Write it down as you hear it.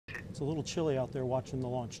a little chilly out there watching the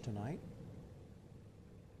launch tonight.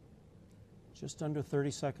 Just under 30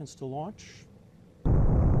 seconds to launch. Now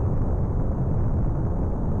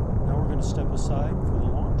we're going to step aside for the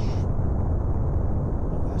launch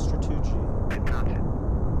of Astra 2G.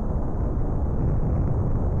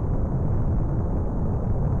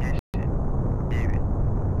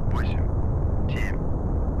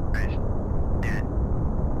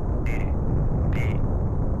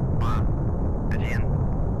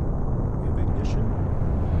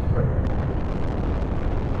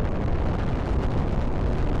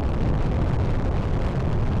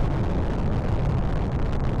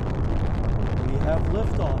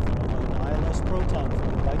 Liftoff of an ILS Proton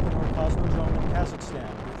from the Baikonur Cosmodrome in Kazakhstan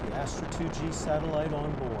with the Astra 2G satellite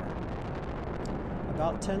on board.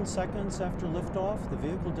 About 10 seconds after liftoff, the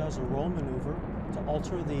vehicle does a roll maneuver to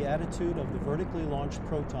alter the attitude of the vertically launched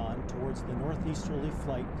Proton towards the northeasterly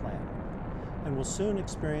flight plan, and will soon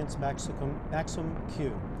experience maximum Q,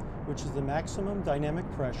 which is the maximum dynamic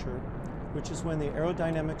pressure, which is when the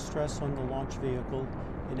aerodynamic stress on the launch vehicle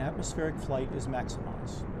in atmospheric flight is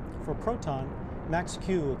maximized. For Proton, max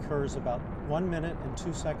Q occurs about 1 minute and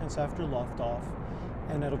 2 seconds after liftoff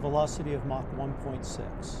and at a velocity of Mach 1.6.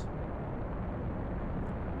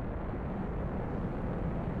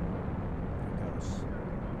 There it goes.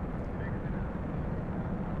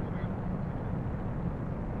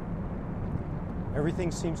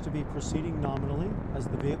 Everything seems to be proceeding nominally as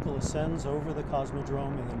the vehicle ascends over the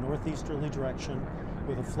Cosmodrome in a northeasterly direction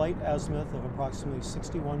with a flight azimuth of approximately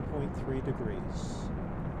 61.3 degrees.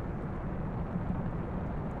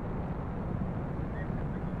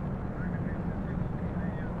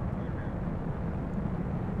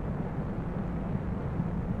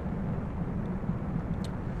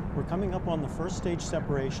 We're coming up on the first stage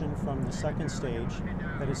separation from the second stage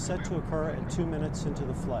that is set to occur at 2 minutes into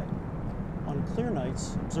the flight. On clear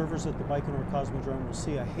nights, observers at the Baikonur Cosmodrome will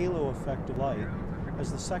see a halo effect of light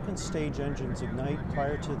as the second stage engines ignite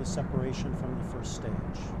prior to the separation from the first stage.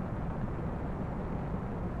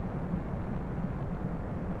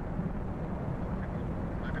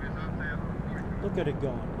 Look at it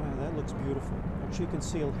going. Wow, that looks beautiful. Actually, you can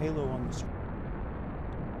see a halo on the screen.